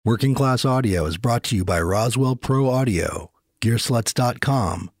Working Class Audio is brought to you by Roswell Pro Audio,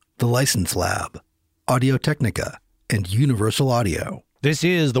 Gearsluts.com, The License Lab, Audio-Technica, and Universal Audio. This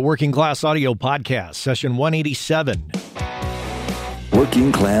is the Working Class Audio Podcast, session 187.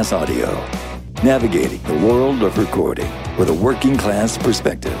 Working Class Audio, navigating the world of recording with a working class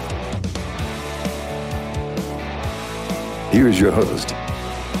perspective. Here's your host,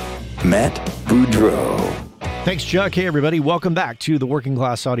 Matt Boudreau. Thanks, Chuck. Hey, everybody. Welcome back to the Working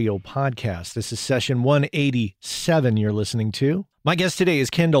Class Audio Podcast. This is session 187 you're listening to. My guest today is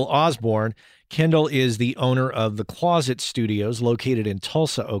Kendall Osborne. Kendall is the owner of The Closet Studios located in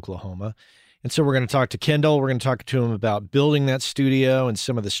Tulsa, Oklahoma. And so we're going to talk to Kendall. We're going to talk to him about building that studio and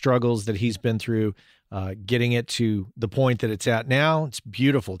some of the struggles that he's been through getting it to the point that it's at now. It's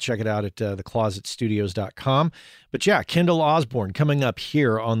beautiful. Check it out at theclosetstudios.com. But yeah, Kendall Osborne coming up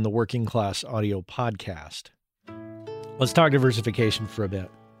here on the Working Class Audio Podcast. Let's talk diversification for a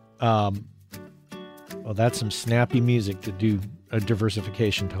bit. Well, that's some snappy music to do a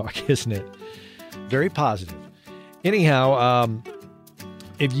diversification talk, isn't it? Very positive. Anyhow,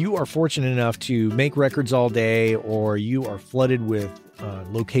 if you are fortunate enough to make records all day, or you are flooded with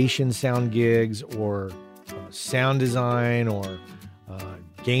location sound gigs, or sound design, or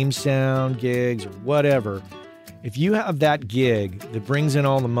game sound gigs, or whatever, if you have that gig that brings in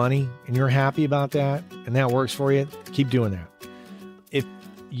all the money and you're happy about that and that works for you, keep doing that. If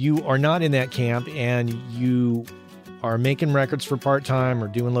you are not in that camp and you are making records for part-time or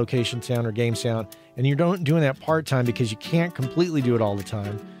doing location sound or game sound, and you're doing that part-time because you can't completely do it all the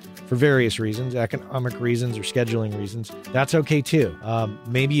time for various reasons, economic reasons or scheduling reasons, that's okay too.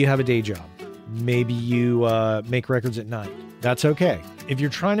 Maybe you have a day job. Maybe you make records at night. That's okay. If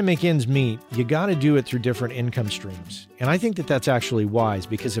you're trying to make ends meet, you got to do it through different income streams. And I think that that's actually wise,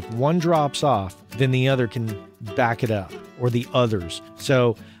 because if one drops off, then the other can back it up, or the others.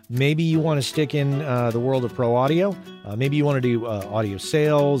 So maybe you want to stick in the world of pro audio. Maybe you want to do audio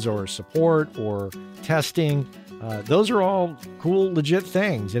sales or support or testing. Those are all cool, legit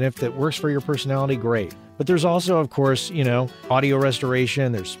things. And if that works for your personality, great. But there's also, of course, audio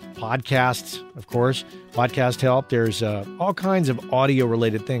restoration. There's podcasts, of course, podcast help. There's all kinds of audio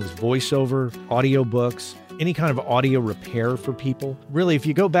related things, voiceover, audiobooks, any kind of audio repair for people. Really, if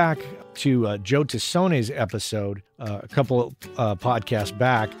you go back to Joe Tissone's episode a couple podcasts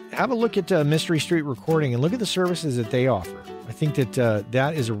back, have a look at Mystery Street Recording and look at the services that they offer. I think that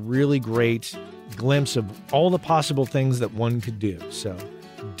that is a really great glimpse of all the possible things that one could do. So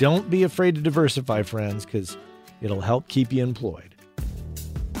don't be afraid to diversify, friends, because it'll help keep you employed.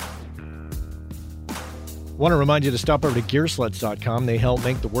 Want to remind you to stop over to Gearsluts.com. They help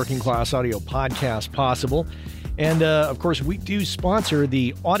make the Working Class Audio Podcast possible. And, of course, we do sponsor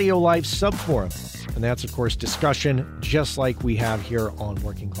the Audio Life Subforum. And that's, of course, discussion just like we have here on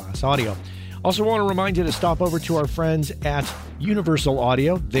Working Class Audio. Also want to remind you to stop over to our friends at Universal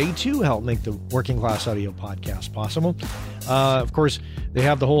Audio. They, too, help make the Working Class Audio Podcast possible. Of course, they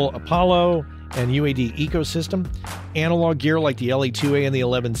have the whole Apollo and UAD ecosystem, analog gear like the LA2A and the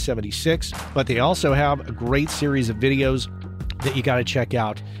 1176, but they also have a great series of videos that you got to check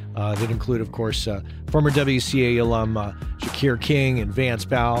out that include, of course, former WCA alum Shakir King and Vance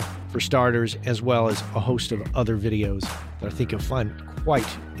Powell, for starters, as well as a host of other videos that I think you'll find quite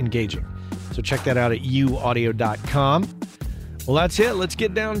engaging. So check that out at uaudio.com. Well, that's it. Let's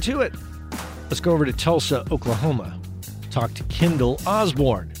get down to it. Let's go over to Tulsa, Oklahoma. Talk to Kendall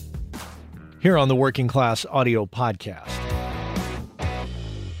Osborne here on the Working Class Audio Podcast.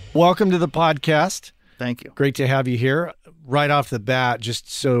 Welcome to the podcast. Thank you. Great to have you here. Right off the bat,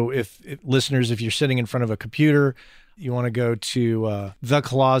 just so if listeners, if you're sitting in front of a computer, you want to go to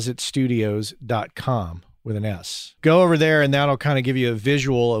theclosetstudios.com with an S. Go over there and that'll kind of give you a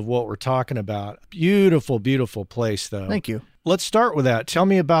visual of what we're talking about. Beautiful, beautiful place, though. Thank you. Let's start with that. Tell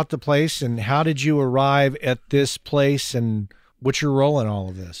me about the place and how did you arrive at this place and what's your role in all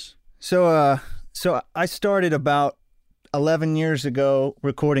of this? So I started about 11 years ago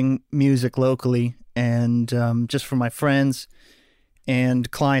recording music locally, and just for my friends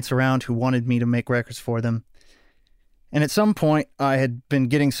and clients around who wanted me to make records for them. And at some point, I had been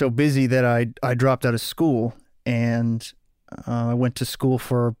getting so busy that I dropped out of school, and I went to school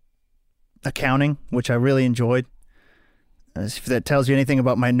for accounting, which I really enjoyed. If that tells you anything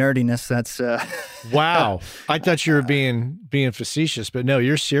about my nerdiness, that's... Wow. I thought you were being facetious, but no,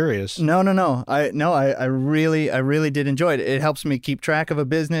 you're serious. No. I really did enjoy it. It helps me keep track of a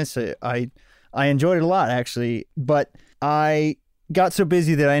business. I enjoyed it a lot, actually. But I got so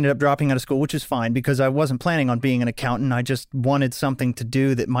busy that I ended up dropping out of school, which is fine because I wasn't planning on being an accountant. I just wanted something to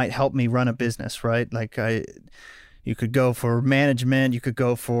do that might help me run a business, right? Like You could go for management. You could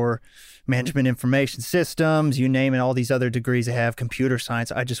go for management information systems, you name it, all these other degrees I have, computer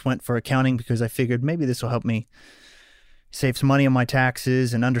science. I just went for accounting because I figured maybe this will help me save some money on my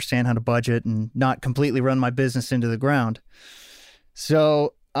taxes and understand how to budget and not completely run my business into the ground.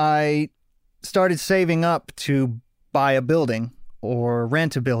 So I started saving up to buy a building or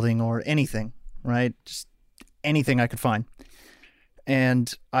rent a building or anything, right? Just anything I could find.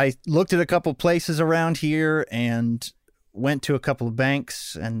 And I looked at a couple places around here and went to a couple of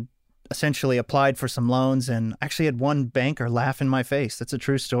banks and essentially applied for some loans, and actually had one banker laugh in my face. That's a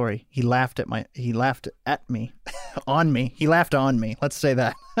true story. He laughed at me, on me. He laughed on me. Let's say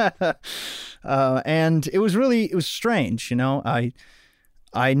that. And it was strange. You know,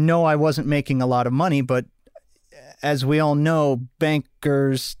 I know I wasn't making a lot of money, but as we all know,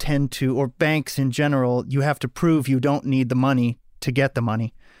 bankers tend to, or banks in general, you have to prove you don't need the money to get the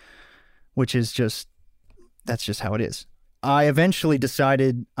money, which is that's just how it is. I eventually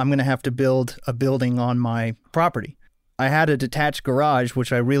decided I'm going to have to build a building on my property. I had a detached garage,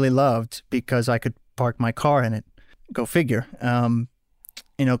 which I really loved because I could park my car in it. Go figure.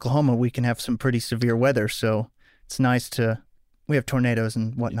 In Oklahoma, we can have some pretty severe weather, so it's nice we have tornadoes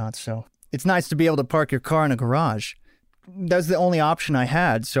and whatnot, so it's nice to be able to park your car in a garage. That's the only option I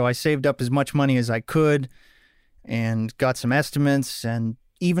had, so I saved up as much money as I could and got some estimates and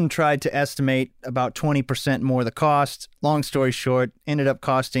even tried to estimate about 20% more the cost. Long story short, ended up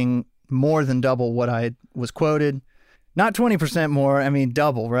costing more than double what I was quoted. Not 20% more, I mean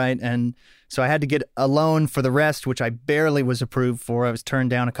double, right? And so I had to get a loan for the rest, which I barely was approved for. I was turned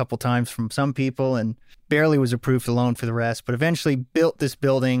down a couple times from some people and barely was approved for the loan for the rest, but eventually built this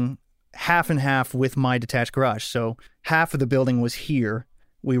building half and half with my detached garage. So half of the building was here.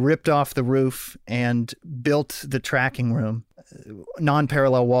 We ripped off the roof and built the tracking room.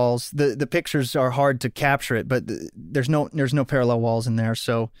 Non-parallel walls. The pictures are hard to capture it, but there's no parallel walls in there.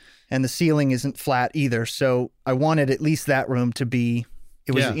 So, and the ceiling isn't flat either. So I wanted at least that room to be.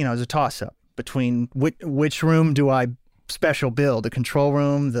 It was it was a toss up between which room do I special build, the control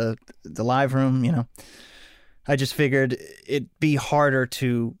room, the live room. You know, I just figured it'd be harder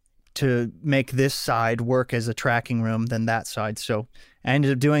to make this side work as a tracking room than that side. So I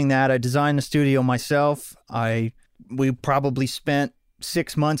ended up doing that. I designed the studio myself. We probably spent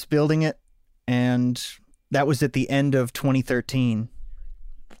 6 months building it, and that was at the end of 2013.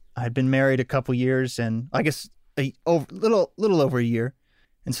 I'd been married a couple years, and I guess little over a year,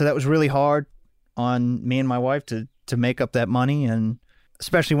 and so that was really hard on me and my wife to make up that money, and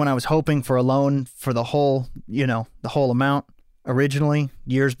especially when I was hoping for a loan for the whole amount originally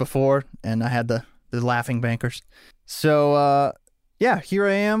years before, and I had the laughing bankers. So here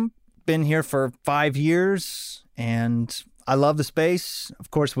I am. Been here for 5 years. And I love the space. Of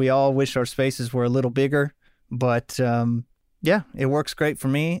course, we all wish our spaces were a little bigger, but it works great for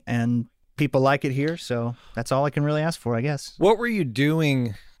me and people like it here. So that's all I can really ask for, I guess. What were you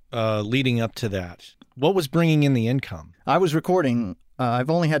doing leading up to that? What was bringing in the income? I was recording.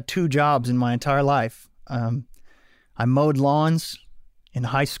 I've only had 2 jobs in my entire life. I mowed lawns in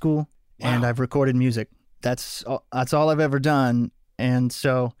high school, and I've recorded music. That's all I've ever done. And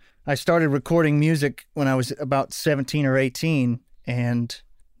so I started recording music when I was about 17 or 18, and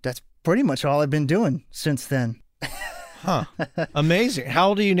that's pretty much all I've been doing since then. Huh. Amazing. How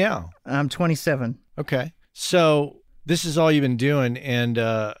old are you now? I'm 27. Okay. So this is all you've been doing. And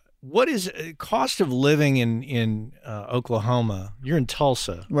what is cost of living in Oklahoma? You're in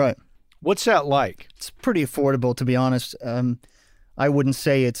Tulsa. Right. What's that like? It's pretty affordable, to be honest. I wouldn't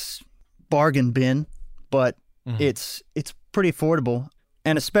say it's bargain bin, but it's pretty affordable.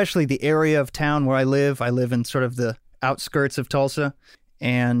 And especially the area of town where I live in sort of the outskirts of Tulsa,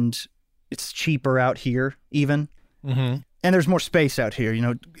 and it's cheaper out here even. Mm-hmm. And there's more space out here, you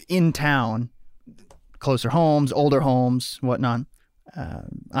know, in town, closer homes, older homes, whatnot.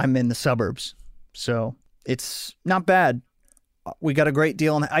 I'm in the suburbs, so it's not bad. We got a great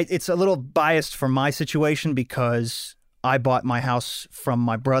deal. And it's a little biased for my situation because I bought my house from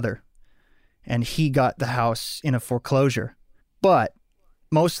my brother, and he got the house in a foreclosure. But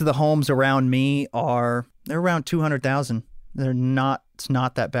most of the homes around me they're around $200,000. It's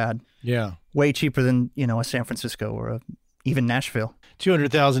not that bad. Yeah. Way cheaper than, a San Francisco or even Nashville.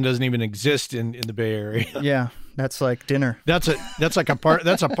 200,000 doesn't even exist in the Bay Area. Yeah. That's like dinner. That's a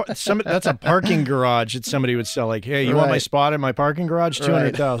parking garage that somebody would sell. Like, hey, you want my spot in my parking garage?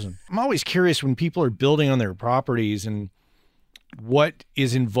 200,000. I'm always curious when people are building on their properties and what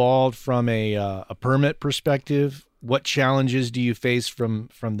is involved from a permit perspective. What challenges do you face from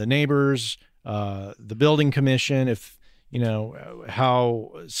the neighbors, the building commission? If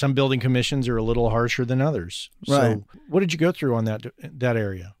how some building commissions are a little harsher than others. Right. So what did you go through on that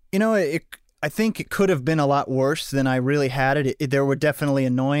area? I think it could have been a lot worse than I really had it. There were definitely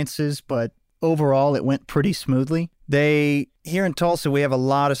annoyances, but overall it went pretty smoothly. Here in Tulsa, we have a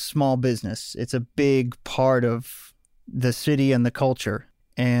lot of small business. It's a big part of the city and the culture.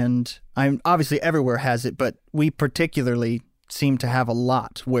 And obviously everywhere has it, but we particularly seem to have a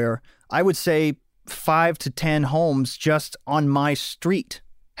lot, where I would say 5 to 10 homes just on my street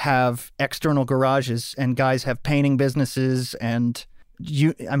have external garages, and guys have painting businesses, and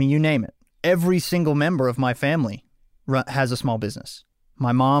you name it. Every single member of my family has a small business.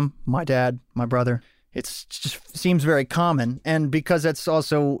 My mom, my dad, my brother. It just seems very common. And because that's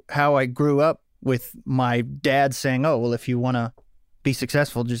also how I grew up, with my dad saying, oh, well, if you want to be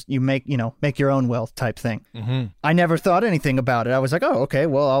successful, just make your own wealth type thing. Mm-hmm. I never thought anything about it. I was like, oh, okay,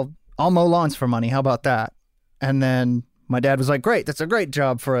 well, I'll mow lawns for money. How about that? And then my dad was like, great, that's a great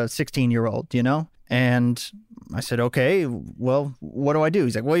job for a 16-year-old, And I said, okay, well, what do I do?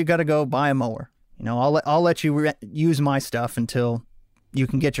 He's like, well, you got to go buy a mower. I'll let you use my stuff until you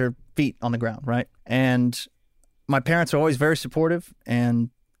can get your feet on the ground, right? And my parents are always very supportive. And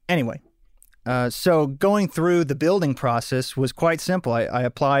anyway, so going through the building process was quite simple. I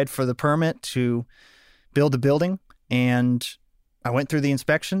applied for the permit to build the building, and I went through the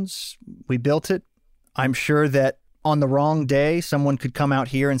inspections. We built it. I'm sure that on the wrong day, someone could come out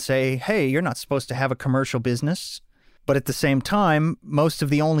here and say, hey, you're not supposed to have a commercial business. But at the same time, most of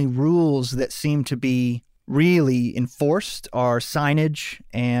the only rules that seem to be really enforced are signage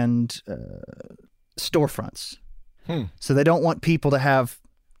and storefronts. So they don't want people to have,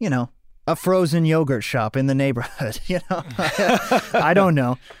 a frozen yogurt shop in the neighborhood. I don't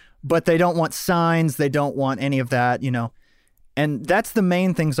know. But they don't want signs. They don't want any of that, And that's the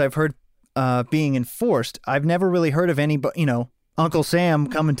main things I've heard being enforced. I've never really heard of anybody, Uncle Sam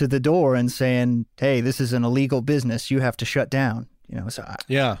coming to the door and saying, hey, this is an illegal business. You have to shut down. So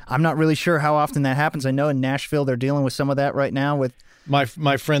I'm not really sure how often that happens. I know in Nashville they're dealing with some of that right now with my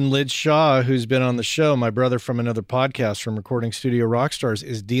friend Liz Shaw, who's been on the show, my brother from another podcast from Recording Studio Rockstars,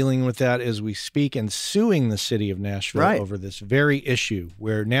 is dealing with that as we speak and suing the city of Nashville over this very issue,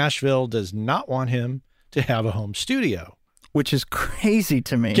 where Nashville does not want him to have a home studio. Which is crazy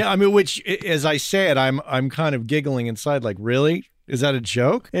to me. Yeah, which, as I said, I'm kind of giggling inside, like, really? Is that a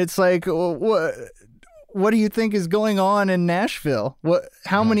joke? It's like, what do you think is going on in Nashville?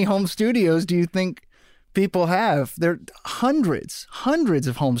 How many home studios do you think people have? There are hundreds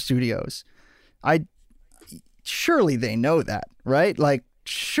of home studios. Surely they know that, right? Like,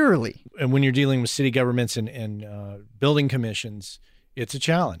 surely. And when you're dealing with city governments and building commissions, it's a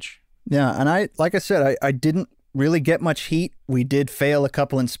challenge. Yeah, and like I said, I didn't really get much heat. We did fail a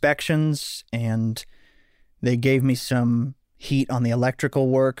couple inspections, and they gave me some heat on the electrical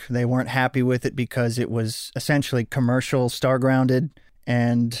work. They weren't happy with it because it was essentially commercial, star grounded,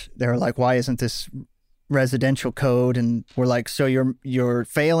 and they were like, why isn't this residential code? And we're like, so you're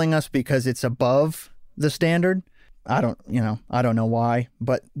failing us because it's above the standard? I don't know why,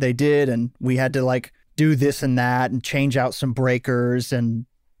 but they did, and we had to do this and that and change out some breakers and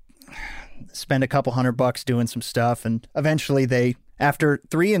spend a couple $100 doing some stuff. And eventually after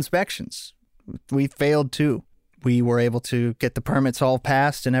 3 inspections, we failed 2. We were able to get the permits all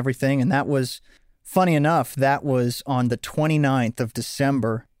passed and everything. And that was, funny enough, that was on the 29th of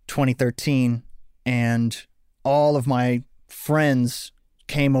December, 2013. And all of my friends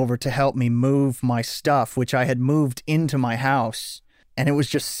came over to help me move my stuff, which I had moved into my house. And it was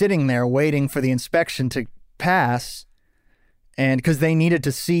just sitting there waiting for the inspection to pass. And because they needed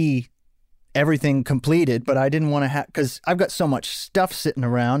to see everything completed, but I didn't want to have, because I've got so much stuff sitting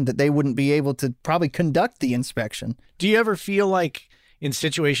around that they wouldn't be able to probably conduct the inspection. Do you ever feel like in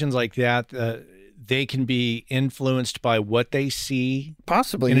situations like that, they can be influenced by what they see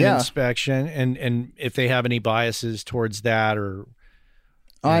possibly in an inspection, and if they have any biases towards that, or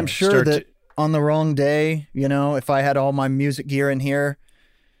I'm sure that on the wrong day, if I had all my music gear in here,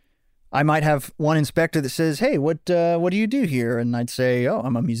 I might have one inspector that says, hey, what do you do here? And I'd say, oh,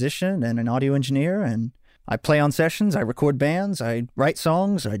 I'm a musician and an audio engineer, and I play on sessions, I record bands, I write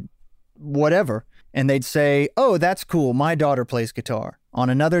songs, whatever. And they'd say, oh, that's cool, my daughter plays guitar. On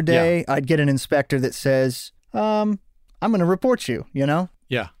another day, I'd get an inspector that says, I'm going to report you,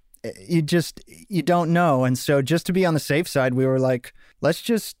 Yeah. You don't know. And so just to be on the safe side, we were like, let's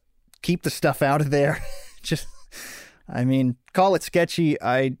just keep the stuff out of there. Call it sketchy.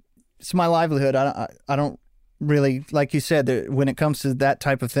 It's my livelihood. I don't really, like you said, when it comes to that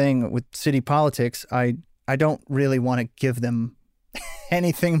type of thing with city politics, I don't really want to give them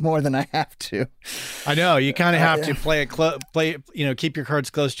anything more than I have to. I know you kind of have to keep your cards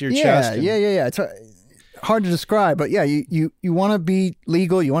close to your chest. Yeah. It's hard to describe, but yeah, you want to be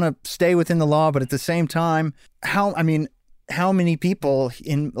legal, you want to stay within the law, but at the same time, how many people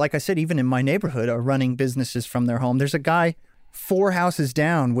like I said, even in my neighborhood are running businesses from their home? There's a guy 4 houses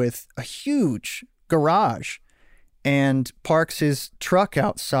down with a huge garage and parks his truck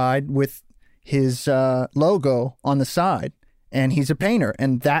outside with his logo on the side. And he's a painter,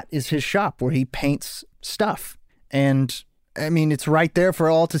 and that is his shop where he paints stuff. And I mean, it's right there for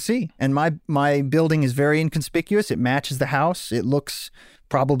all to see. And my building is very inconspicuous. It matches the house. It looks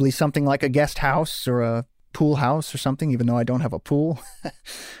probably something like a guest house or a pool house or something, even though I don't have a pool.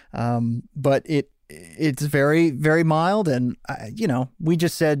 But it's very, very mild. And, we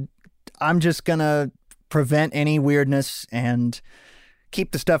just said, I'm just going to prevent any weirdness and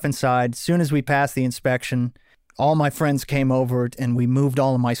keep the stuff inside. As soon as we pass the inspection, all my friends came over and we moved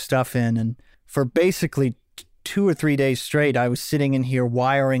all of my stuff in. And for basically 2 or 3 days straight, I was sitting in here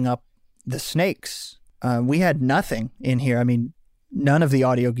wiring up the snakes. We had nothing in here. I mean, none of the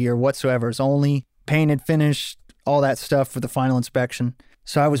audio gear whatsoever. It's only painted, finished, all that stuff for the final inspection.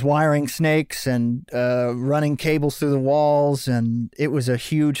 So I was wiring snakes and running cables through the walls, and it was a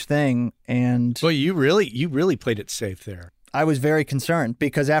huge thing. And well, you really played it safe there. I was very concerned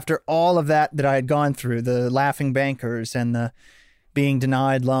because after all of that I had gone through, the laughing bankers and the being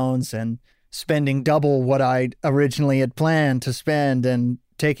denied loans and spending double what I originally had planned to spend and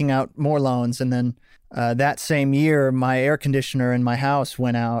taking out more loans. And then that same year, my air conditioner in my house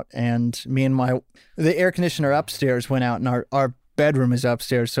went out, and the air conditioner upstairs went out, and our bedroom is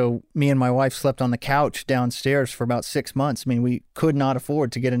upstairs. So me and my wife slept on the couch downstairs for about 6 months. I mean, we could not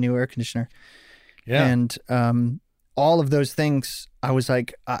afford to get a new air conditioner. Yeah. And all of those things, I was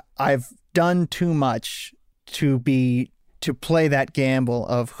like, I've done too much to play that gamble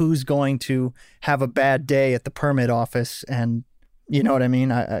of who's going to have a bad day at the permit office. And you know what I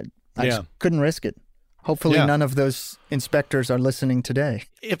mean? I just couldn't risk it. Hopefully none of those inspectors are listening today.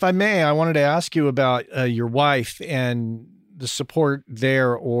 If I may, I wanted to ask you about your wife and the support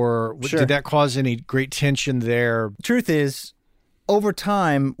there, or Sure. Did that cause any great tension there? Truth is, over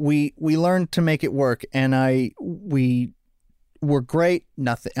time, we learned to make it work, and we were great.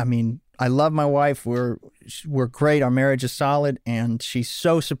 I love my wife. We're great. Our marriage is solid, and she's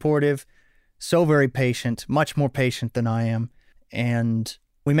so supportive, so very patient, much more patient than I am, and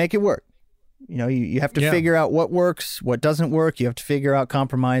we make it work. You have to figure out what works, what doesn't work. You have to figure out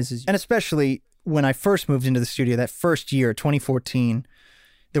compromises, and especially when I first moved into the studio, that first year, 2014,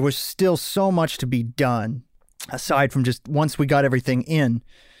 there was still so much to be done. Aside from just once we got everything in,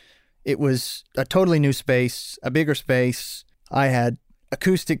 it was a totally new space, a bigger space. I had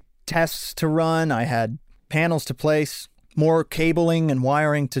acoustic tests to run. I had panels to place, more cabling and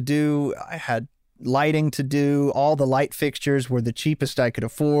wiring to do. I had lighting to do. All the light fixtures were the cheapest I could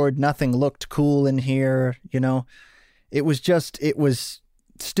afford. Nothing looked cool in here. It was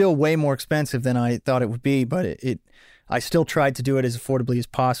still way more expensive than I thought it would be, but I still tried to do it as affordably as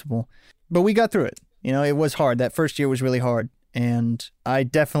possible. But we got through it. It was hard. That first year was really hard. And I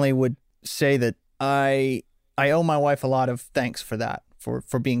definitely would say that I owe my wife a lot of thanks for that, for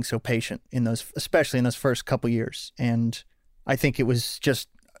being so patient especially in those first couple years. And I think it was just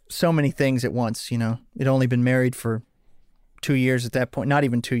so many things at once. I'd only been married for 2 years at that point, not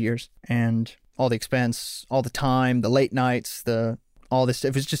even 2 years. And all the expense, all the time, the late nights, all this,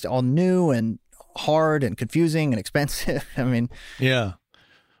 it was just all new and hard and confusing and expensive. Yeah.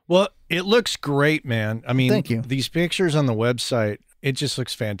 Well, it looks great, man. Thank you. These pictures on the website, it just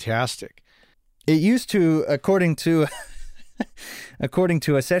looks fantastic. It used to, according to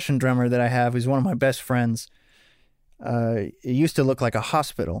a session drummer that I have, who's one of my best friends, it used to look like a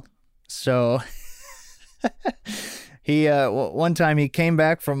hospital. So he, one time he came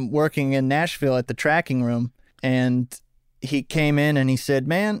back from working in Nashville at the tracking room, and he came in and he said,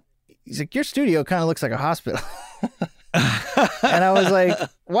 "Man," he's like, "your studio kind of looks like a hospital." And I was like,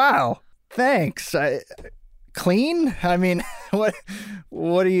 "Wow, thanks. Clean?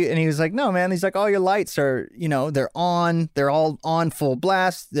 What are you?" And he was like, "No, man." He's like, "All your lights are, they're all on full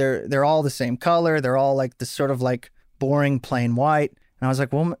blast. They're all the same color. They're all like this sort of like boring plain white." And I was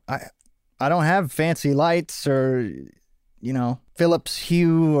like, "Well, I don't have fancy lights or, Philips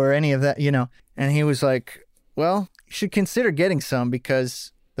Hue or any of that, And he was like, "Well, you should consider getting some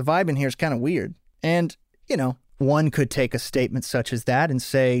because the vibe in here is kind of weird." And, one could take a statement such as that and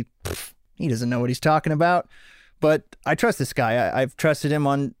say, he doesn't know what he's talking about. But I trust this guy. I've trusted him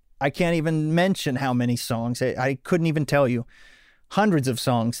on, I can't even mention how many songs. I couldn't even tell you. Hundreds of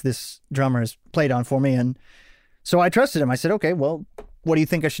songs this drummer has played on for me. And So I trusted him. I said, okay, well, what do you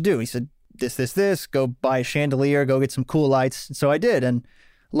think I should do? He said, this, go buy a chandelier, go get some cool lights. So I did. And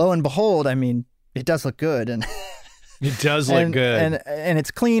lo and behold, I mean, it does look good. And it does look good. And it's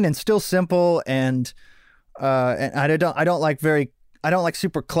clean and still simple. And I don't like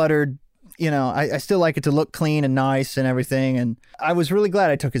super cluttered. I still like it to look clean and nice and everything. And I was really glad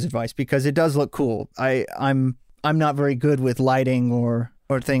I took his advice because it does look cool. I'm not very good with lighting or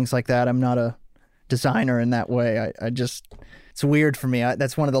things like that. I'm not a designer in that way. It's weird for me.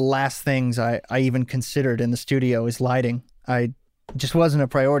 That's one of the last things I even considered in the studio is lighting. It just wasn't a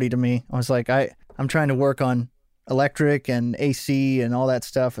priority to me. I was like, I'm trying to work on electric and AC and all that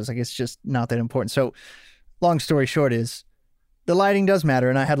stuff. I was like, it's just not that important. So long story short is the lighting does matter.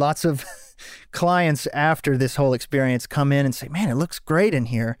 And I had lots of clients after this whole experience come in and say, man, it looks great in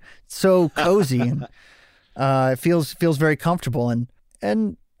here. It's so cozy and it feels very comfortable.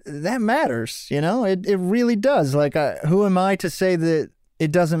 And that matters, it really does. Like, who am I to say that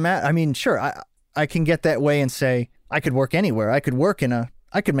it doesn't matter? I mean, sure, I can get that way and say, I could work anywhere. I could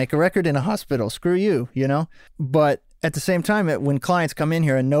make a record in a hospital. Screw you, But at the same time, when clients come in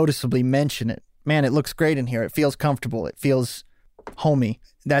here and noticeably mention it, man, it looks great in here. It feels comfortable. It feels homey.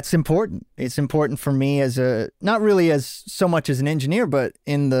 That's important. It's important for me not really as so much as an engineer, but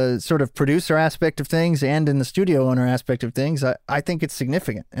in the sort of producer aspect of things and in the studio owner aspect of things, I think it's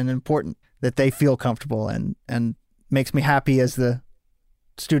significant and important that they feel comfortable and makes me happy as the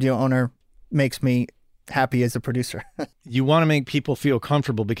studio owner makes me happy as a producer. You want to make people feel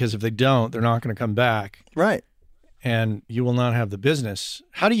comfortable because if they don't, they're not going to come back. Right. And you will not have the business.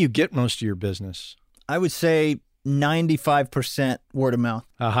 How do you get most of your business? I would say 95% word of mouth.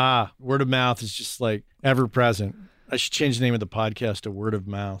 Aha. Word of mouth is just like ever present. I should change the name of the podcast to Word of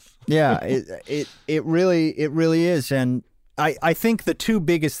Mouth. Yeah, it really is. And I think the two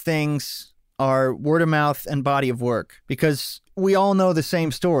biggest things are word of mouth and body of work, because we all know the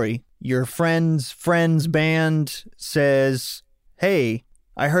same story. Your friend's band says, hey,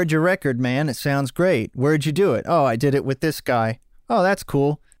 I heard your record, man. It sounds great. Where'd you do it? Oh, I did it with this guy. Oh, that's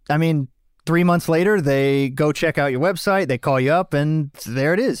cool. I mean, 3 months later, they go check out your website, they call you up, and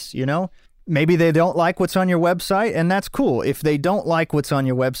there it is, Maybe they don't like what's on your website, and that's cool. If they don't like what's on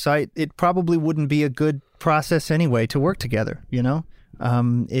your website, it probably wouldn't be a good process anyway to work together,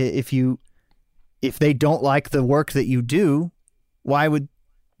 If they don't like the work that you do, why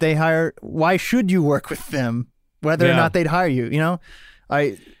should you work with them, whether or not they'd hire you,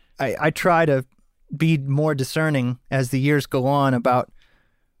 I try to be more discerning as the years go on about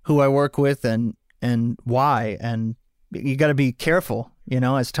who I work with and why. And you got to be careful,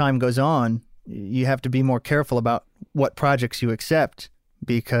 as time goes on. You have to be more careful about what projects you accept,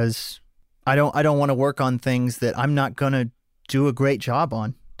 because I don't want to work on things that I'm not going to do a great job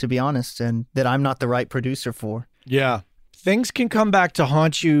on, to be honest, and that I'm not the right producer for. Yeah. Things can come back to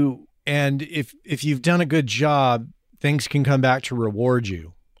haunt you, and if you've done a good job, things can come back to reward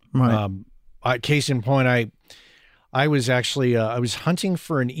you. Right. Case in point, I was actually I was hunting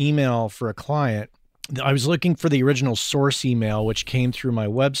for an email for a client. I was looking for the original source email, which came through my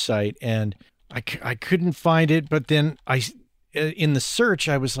website, and I couldn't find it. But then in the search,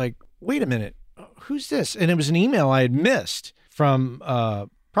 I was like, wait a minute, who's this? And it was an email I had missed from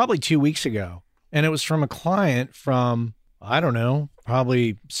probably 2 weeks ago. And it was from a client from, I don't know,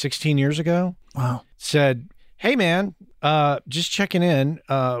 probably 16 years ago. Wow. Said, hey, man, just checking in.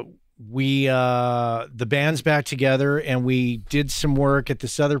 The band's back together and we did some work at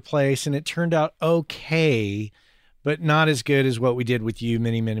this other place and it turned out okay, but not as good as what we did with you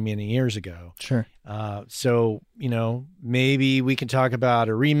many, many, many years ago. Sure. So, maybe we can talk about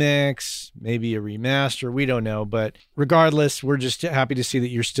a remix, maybe a remaster. We don't know, but regardless, we're just happy to see that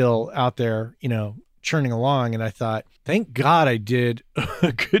you're still out there, churning along. And I thought, thank God I did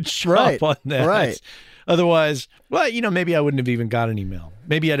a good job on that. Right. Otherwise, well, maybe I wouldn't have even got an email.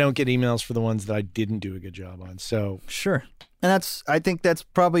 Maybe I don't get emails for the ones that I didn't do a good job on. So sure. And I think that's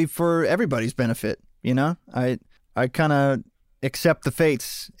probably for everybody's benefit. I kind of accept the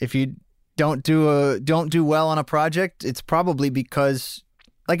fates. If you don't do well on a project, it's probably because,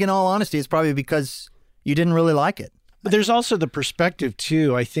 like, in all honesty, it's probably because you didn't really like it. But there's also the perspective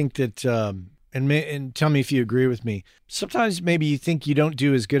too. I think that, and tell me if you agree with me. Sometimes maybe you think you don't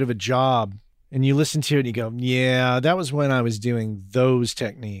do as good of a job. And you listen to it and you go, yeah, that was when I was doing those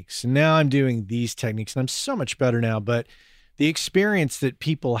techniques. And now I'm doing these techniques and I'm so much better now. But the experience that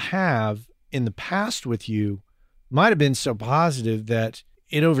people have in the past with you might have been so positive that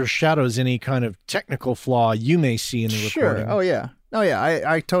it overshadows any kind of technical flaw you may see in the recording. Sure. Oh, yeah.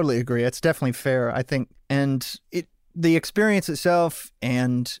 I totally agree. It's definitely fair, I think. And the experience itself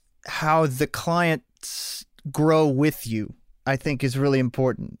and how the client grow with you, I think is really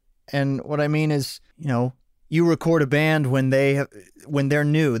important. And what I mean is, you record a band when they're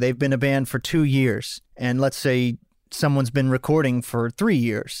new. They've been a band for 2 years. And let's say someone's been recording for 3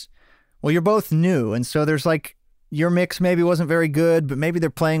 years. Well, you're both new. And so there's like, your mix maybe wasn't very good, but maybe their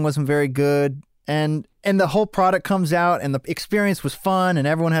playing wasn't very good. And the whole product comes out and the experience was fun and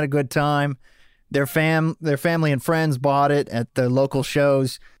everyone had a good time. Their family and friends bought it at the local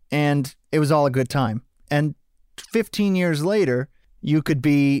shows and it was all a good time. And 15 years later, you could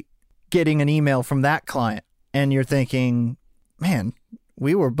be getting an email from that client and you're thinking, man,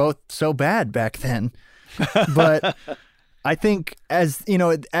 we were both so bad back then. But I think as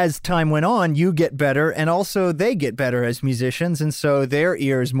time went on, you get better and also they get better as musicians. And so their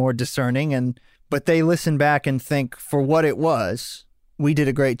ear is more discerning but they listen back and think for what it was, we did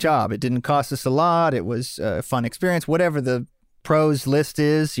a great job. It didn't cost us a lot. It was a fun experience, whatever the pros list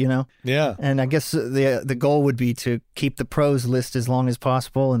is, Yeah. And I guess the goal would be to keep the pros list as long as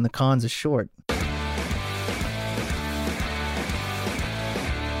possible and the cons as short.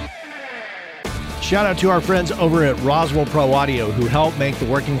 Shout out to our friends over at Roswell Pro Audio who help make the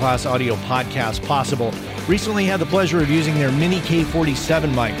Working Class Audio podcast possible. Recently had the pleasure of using their Mini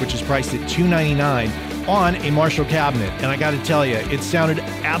K47 mic, which is priced at $299 on a Marshall cabinet. And I got to tell you, it sounded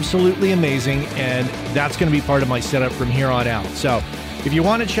absolutely amazing, and that's going to be part of my setup from here on out. So if you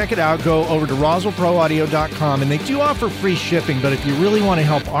want to check it out, go over to RoswellProAudio.com, and they do offer free shipping, but if you really want to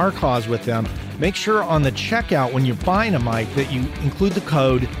help our cause with them, make sure on the checkout when you're buying a mic that you include the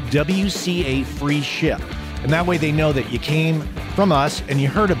code WCA Free Ship. And that way they know that you came from us and you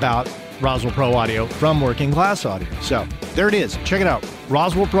heard about Roswell Pro Audio from Working Class Audio. So there it is. Check it out.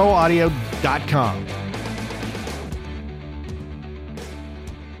 RoswellProAudio.com.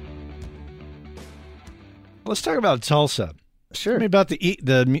 Let's talk about Tulsa. Sure. Tell me about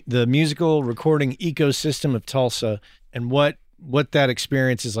the musical recording ecosystem of Tulsa and what that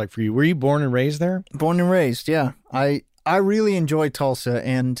experience is like for you. Were you born and raised there? Born and raised, yeah. I really enjoy Tulsa,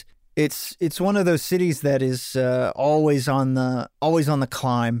 and it's one of those cities that is always on the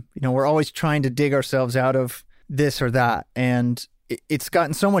climb. We're always trying to dig ourselves out of this or that, and it's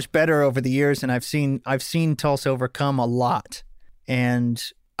gotten so much better over the years. And I've seen Tulsa overcome a lot, and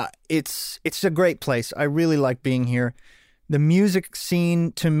it's a great place. I really like being here. The music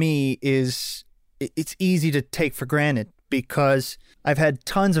scene to me it's easy to take for granted, because I've had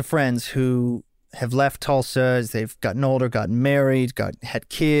tons of friends who have left Tulsa as they've gotten older, gotten married, had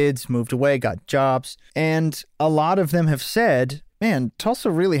kids, moved away, got jobs. And a lot of them have said, man, Tulsa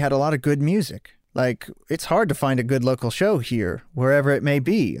really had a lot of good music. Like, it's hard to find a good local show here, wherever it may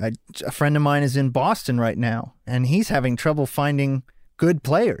be. A friend of mine is in Boston right now, and he's having trouble finding good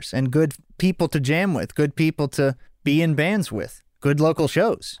players and good people to jam with, good people to be in bands with, good local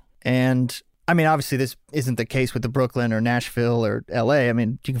shows. And I mean, obviously, this isn't the case with the Brooklyn or Nashville or L.A. I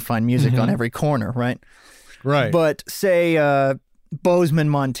mean, you can find music on every corner, right? Right. But say Bozeman,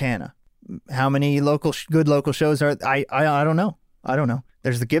 Montana. How many good local shows are? I don't know. I don't know.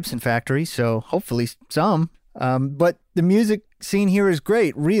 There's the Gibson Factory, so hopefully some. But the music scene here is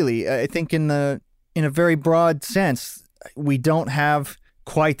great, really. I think in a very broad sense, we don't have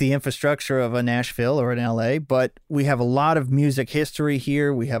quite the infrastructure of a Nashville or an LA, but we have a lot of music history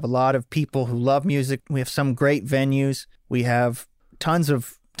here. We have a lot of people who love music. We have some great venues. We have tons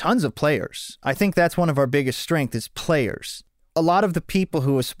of players. I think that's one of our biggest strengths is players. A lot of the people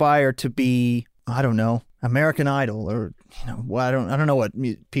who aspire to be, I don't know, American Idol or, I don't know what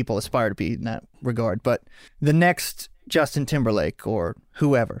people aspire to be in that regard, but the next Justin Timberlake or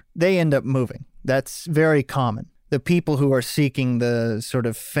whoever, they end up moving. That's very common. The people who are seeking the sort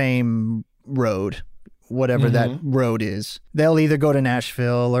of fame road, whatever that road is, they'll either go to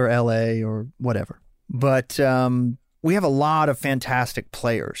Nashville or LA or whatever. But we have a lot of fantastic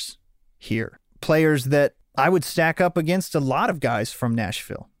players here. Players that I would stack up against a lot of guys from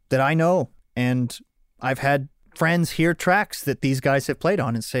Nashville that I know. And I've had friends hear tracks that these guys have played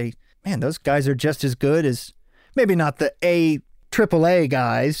on and say, man, those guys are just as good as, maybe not the AAA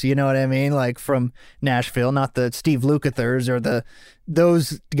guys, you know what I mean? Like from Nashville, not the Steve Lukethers or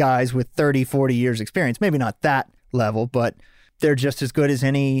those guys with 30, 40 years experience. Maybe not that level, but they're just as good as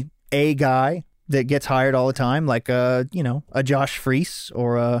any A guy that gets hired all the time, like a Josh Freese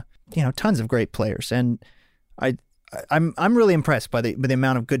or tons of great players. And I'm really impressed by the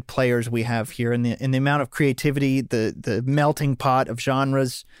amount of good players we have here and the amount of creativity, the melting pot of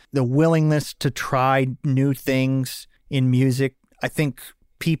genres, the willingness to try new things in music. I think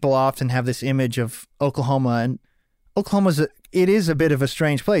people often have this image of Oklahoma, and it is a bit of a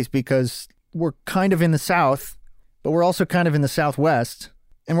strange place because we're kind of in the South, but we're also kind of in the Southwest,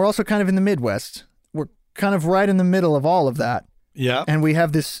 and we're also kind of in the Midwest. We're kind of right in the middle of all of that. Yeah. And we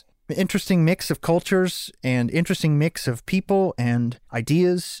have this interesting mix of cultures and interesting mix of people and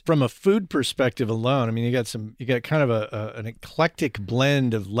ideas. From a food perspective alone, I mean, you got kind of an eclectic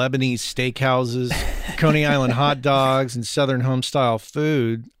blend of Lebanese steakhouses, Coney Island hot dogs, and Southern home style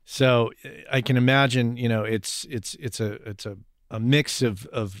food. So I can imagine, it's a mix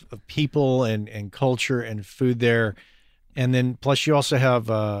of people and culture and food there. And then plus you also have,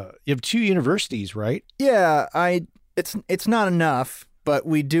 you have 2 universities, right? Yeah, it's not enough, but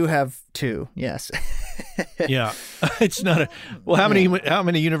we do have 2. Yes. Yeah. It's not how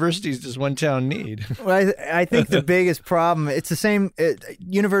many universities does one town need? Well, I think the biggest problem, it's the same.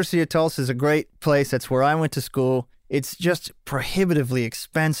 University of Tulsa is a great place. That's where I went to school. It's just prohibitively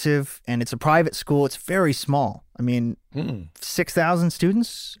expensive, and it's a private school. It's very small. I mean, 6,000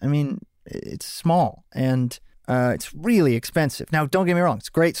 students. I mean, it's small, and it's really expensive. Now, don't get me wrong. It's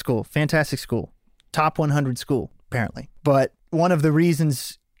a great school, fantastic school, top 100 school, apparently. But one of the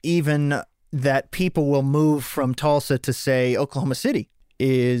reasons even that people will move from Tulsa to, say, Oklahoma City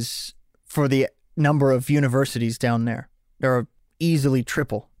is for the number of universities down there. There are easily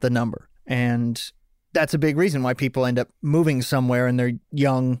triple the number. And that's a big reason why people end up moving somewhere in their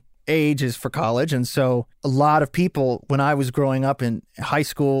young age is for college. And so a lot of people, when I was growing up in high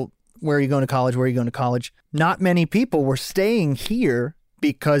school, where are you going to college? Where are you going to college? Not many people were staying here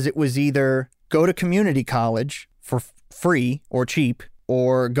because it was either go to community college for free or cheap,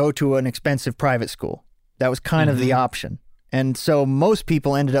 or go to an expensive private school. That was kind of the option. And so most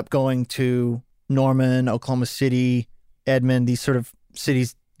people ended up going to Norman, Oklahoma City, Edmond, these sort of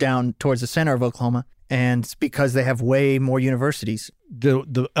cities down towards the center of Oklahoma. And it's because they have way more universities.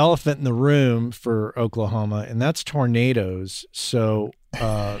 The elephant in the room for Oklahoma, and that's tornadoes. So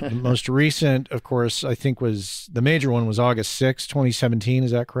the most recent, of course, I think the major one was August 6, 2017.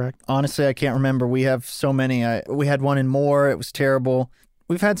 Is that correct? Honestly, I can't remember. We have so many. We had one in Moore. It was terrible.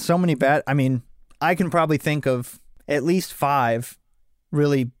 We've had so many bad. I mean, I can probably think of at least 5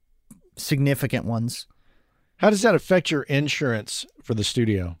 really significant ones. How does that affect your insurance for the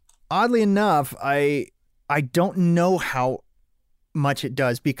studio? Oddly enough, I don't know how much it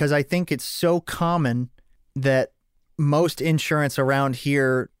does, because I think it's so common that most insurance around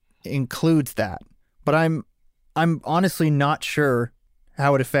here includes that. But I'm honestly not sure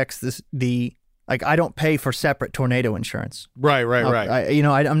how it affects I don't pay for separate tornado insurance. Right.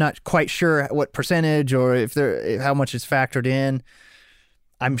 I'm not quite sure what percentage or how much is factored in.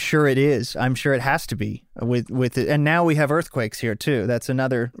 I'm sure it is. I'm sure it has to be with it. And now we have earthquakes here too. That's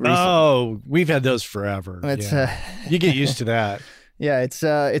another reason. Oh, we've had those forever. You get used to that. Yeah,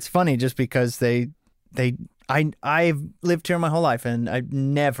 it's funny just because I've lived here my whole life and I've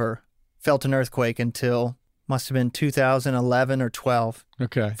never felt an earthquake until must have been 2011 or 12.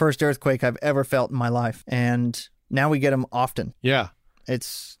 Okay. First earthquake I've ever felt in my life. And now we get them often. Yeah.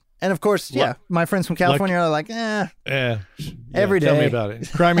 And of course, my friends from California are like, every day. Tell me about it.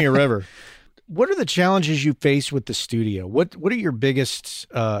 Cry me a river. What are the challenges you face with the studio? What are your biggest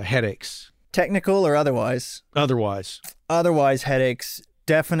headaches? Technical or otherwise? Otherwise Headaches.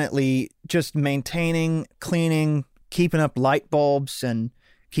 Definitely just maintaining, cleaning, keeping up light bulbs and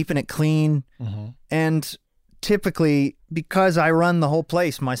keeping it clean. Mm-hmm. And typically, because I run the whole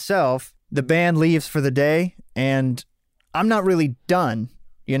place myself, the band leaves for the day and I'm not really done.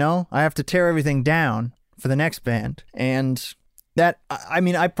 I have to tear everything down for the next band. And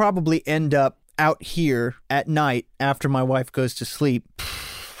I probably end up out here at night after my wife goes to sleep,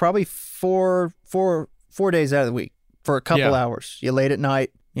 probably four days out of the week for a couple hours. You late at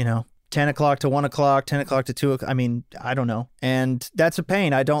night, 10 o'clock to 1 o'clock, 10 o'clock to 2 o'clock. I mean, I don't know. And that's a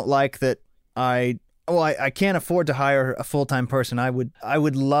pain. I don't like that. I can't afford to hire a full-time person. I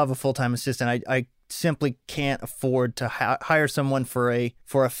would love a full-time assistant. I simply can't afford to hire someone for a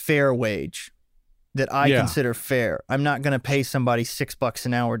fair wage that I consider fair. I'm not going to pay somebody $6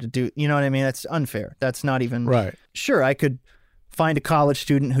 an hour to do, you know what I mean? That's unfair. That's not even right. Sure, I could find a college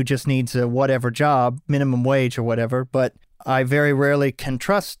student who just needs a whatever job, minimum wage or whatever, but I very rarely can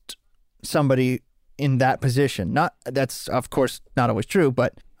trust somebody in that position. That's of course not always true,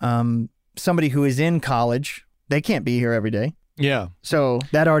 but somebody who is in college, they can't be here every day. Yeah. So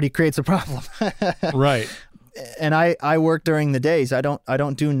that already creates a problem. Right. And I work during the days. I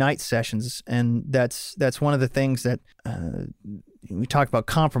don't do night sessions, and that's one of the things that we talk about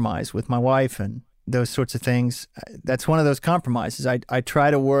compromise with my wife and those sorts of things. That's one of those compromises. I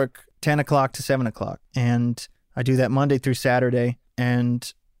try to work 10 o'clock to 7 o'clock, and I do that Monday through Saturday,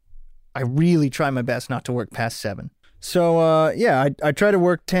 and I really try my best not to work past 7. So, yeah, I try to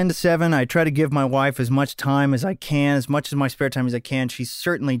work 10 to 7. I try to give my wife as much time as I can, as much of my spare time as I can. She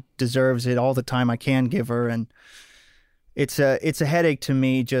certainly deserves it, all the time I can give her. And it's a headache to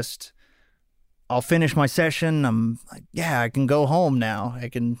me. Just, I'll finish my session. I'm like, yeah, I can go home now. I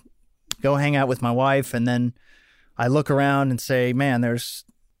can go hang out with my wife. And then I look around and say, man, there's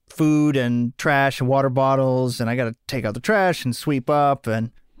food and trash and water bottles, and I got to take out the trash and sweep up,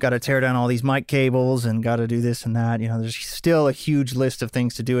 and got to tear down all these mic cables, and got to do this and that. You know, there's still a huge list of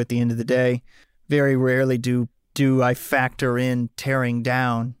things to do at the end of the day. Very rarely do I factor in tearing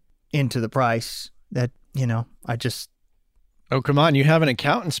down into the price. That, you know, I just... Oh, come on. You have an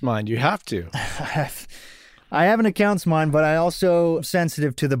accountant's mind. You have to. I have an accountant's mind, but I also am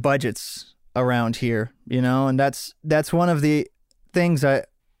sensitive to the budgets around here, you know, and that's one of the things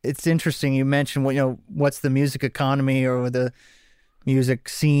it's interesting. You mentioned, you know, what's the music economy or the music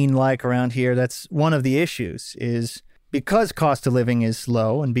scene like around here. That's one of the issues, is because cost of living is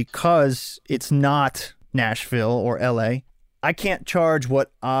low and because it's not Nashville or LA, I can't charge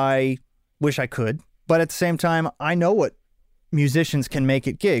what I wish I could. But at the same time, I know what musicians can make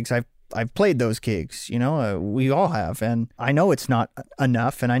at gigs. I've played those gigs, you know, we all have. And I know it's not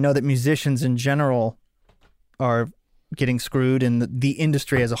enough. And I know that musicians in general are getting screwed in the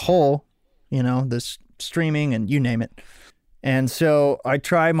industry as a whole, you know, this streaming and you name it. And so I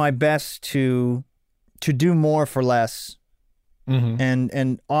try my best to do more for less,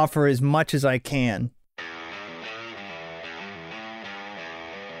 and offer as much as I can.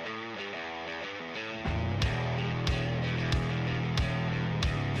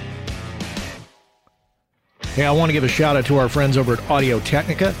 Hey, I want to give a shout out to our friends over at Audio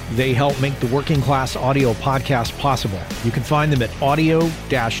Technica. They help make the Working Class Audio podcast possible. You can find them at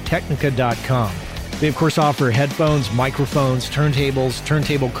audio-technica.com. They, of course, offer headphones, microphones, turntables,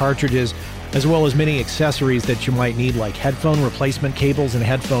 turntable cartridges, as well as many accessories that you might need, like headphone replacement cables and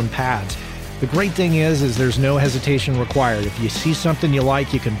headphone pads. The great thing is there's no hesitation required. If you see something you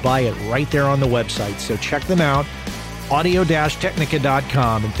like, you can buy it right there on the website. So check them out,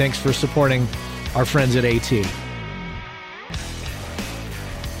 audio-technica.com, and thanks for supporting our friends at AT.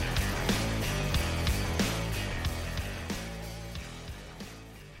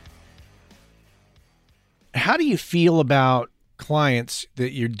 How do you feel about clients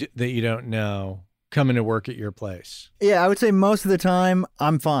that you don't know coming to work at your place? Yeah, I would say most of the time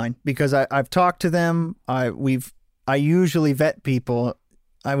I'm fine because I've talked to them. I usually vet people,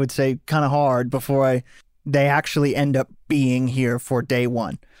 I would say, kind of hard before they actually end up being here for day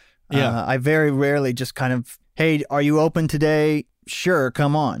one. Yeah. I very rarely just kind of, hey, are you open today? Sure,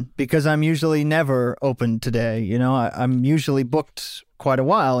 come on. Because I'm usually never open today. You know, I'm usually booked quite a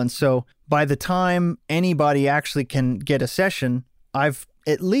while. And so by the time anybody actually can get a session, I've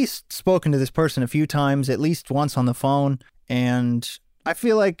at least spoken to this person a few times, at least once on the phone. And I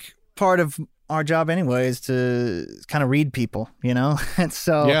feel like part of our job anyway is to kind of read people, you know? And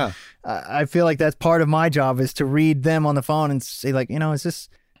so yeah. I feel like that's part of my job, is to read them on the phone and say, like, you know,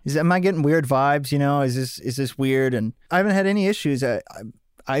 am I getting weird vibes? You know, is this weird? And I haven't had any issues.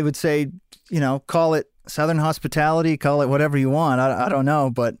 I would say, you know, call it Southern hospitality, call it whatever you want. I don't know,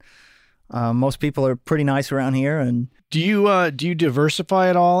 but most people are pretty nice around here. And do you diversify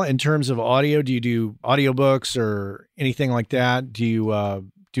at all in terms of audio? Do you do audiobooks or anything like that? Do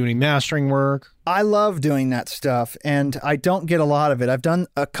you do any mastering work? I love doing that stuff, and I don't get a lot of it. I've done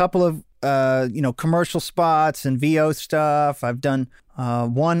a couple of commercial spots and VO stuff. I've done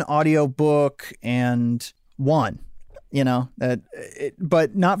one audio book and one,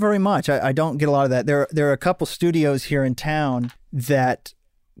 but not very much. I don't get a lot of that. There are a couple studios here in town that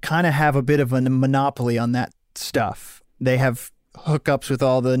kind of have a bit of a monopoly on that stuff. They have hookups with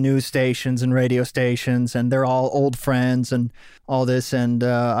all the news stations and radio stations, and they're all old friends and all this. And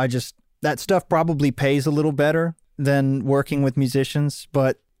that stuff probably pays a little better than working with musicians,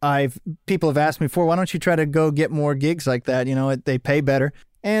 but people have asked me before, why don't you try to go get more gigs like that? You know, they pay better.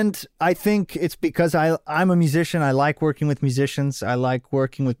 And I think it's because I'm a musician. I like working with musicians. I like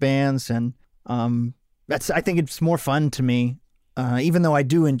working with bands. And I think it's more fun to me. Even though I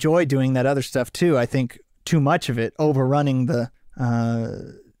do enjoy doing that other stuff too, I think too much of it overrunning the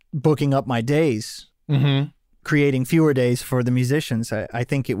booking up my days, creating fewer days for the musicians. I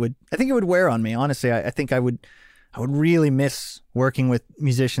think it would wear on me. Honestly, I think I would really miss working with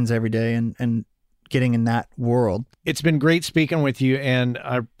musicians every day and getting in that world. It's been great speaking with you, and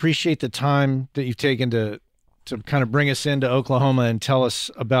I appreciate the time that you've taken to kind of bring us into Oklahoma and tell us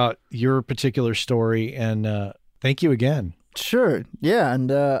about your particular story. And thank you again. Sure. Yeah.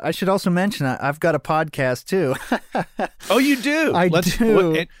 And I should also mention I've got a podcast too. Oh, you do? I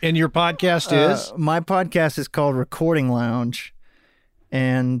do. And your podcast is? My podcast is called Recording Lounge.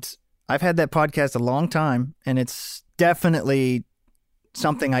 And I've had that podcast a long time. And it's definitely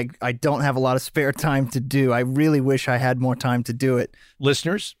something I don't have a lot of spare time to do. I really wish I had more time to do it.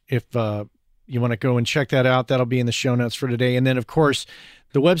 Listeners, if you want to go and check that out, that'll be in the show notes for today. And then, of course,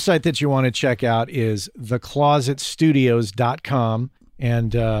 the website that you want to check out is theclosetstudios.com.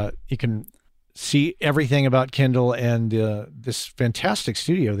 And you can see everything about Kendall and this fantastic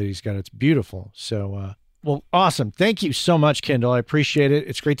studio that he's got. It's beautiful. So, well, awesome. Thank you so much, Kendall. I appreciate it.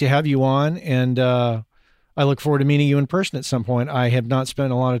 It's great to have you on. And I look forward to meeting you in person at some point. I have not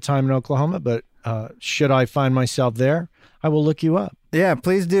spent a lot of time in Oklahoma, but should I find myself there, I will look you up. Yeah,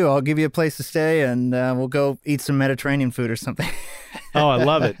 please do. I'll give you a place to stay, and we'll go eat some Mediterranean food or something. Oh, I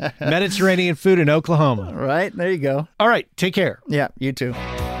love it. Mediterranean food in Oklahoma. Right, there you go. All right, take care. Yeah, you too.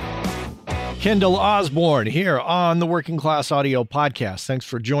 Kendall Osborne here on the Working Class Audio Podcast. Thanks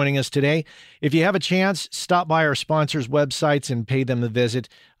for joining us today. If you have a chance, stop by our sponsors' websites and pay them a visit.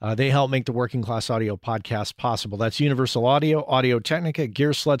 They help make the Working Class Audio Podcast possible. That's Universal Audio, Audio-Technica,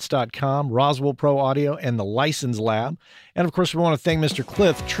 Gearsluts.com, Roswell Pro Audio, and the License Lab. And of course, we want to thank Mr.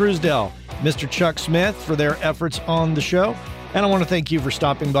 Cliff Truesdell, Mr. Chuck Smith for their efforts on the show. And I want to thank you for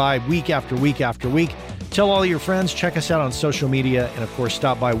stopping by week after week after week. Tell all your friends, check us out on social media, and of course,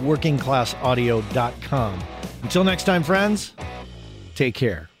 stop by workingclassaudio.com. Until next time, friends, take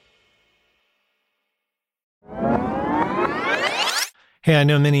care. Hey, I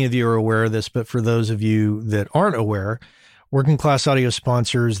know many of you are aware of this, but for those of you that aren't aware, Working Class Audio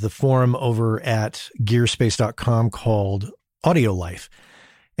sponsors the forum over at gearspace.com called Audio Life.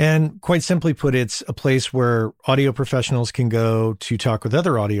 And quite simply put, it's a place where audio professionals can go to talk with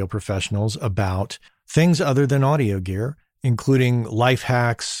other audio professionals about things other than audio gear, including life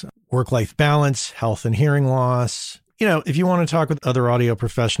hacks, work-life balance, health and hearing loss. You know, if you want to talk with other audio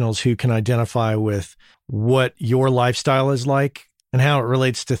professionals who can identify with what your lifestyle is like and how it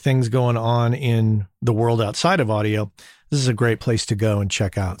relates to things going on in the world outside of audio, this is a great place to go and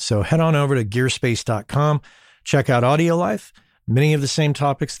check out. So head on over to gearspace.com, check out Audio Life. Many of the same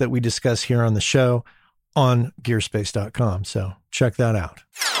topics that we discuss here on the show on gearspace.com. So check that out.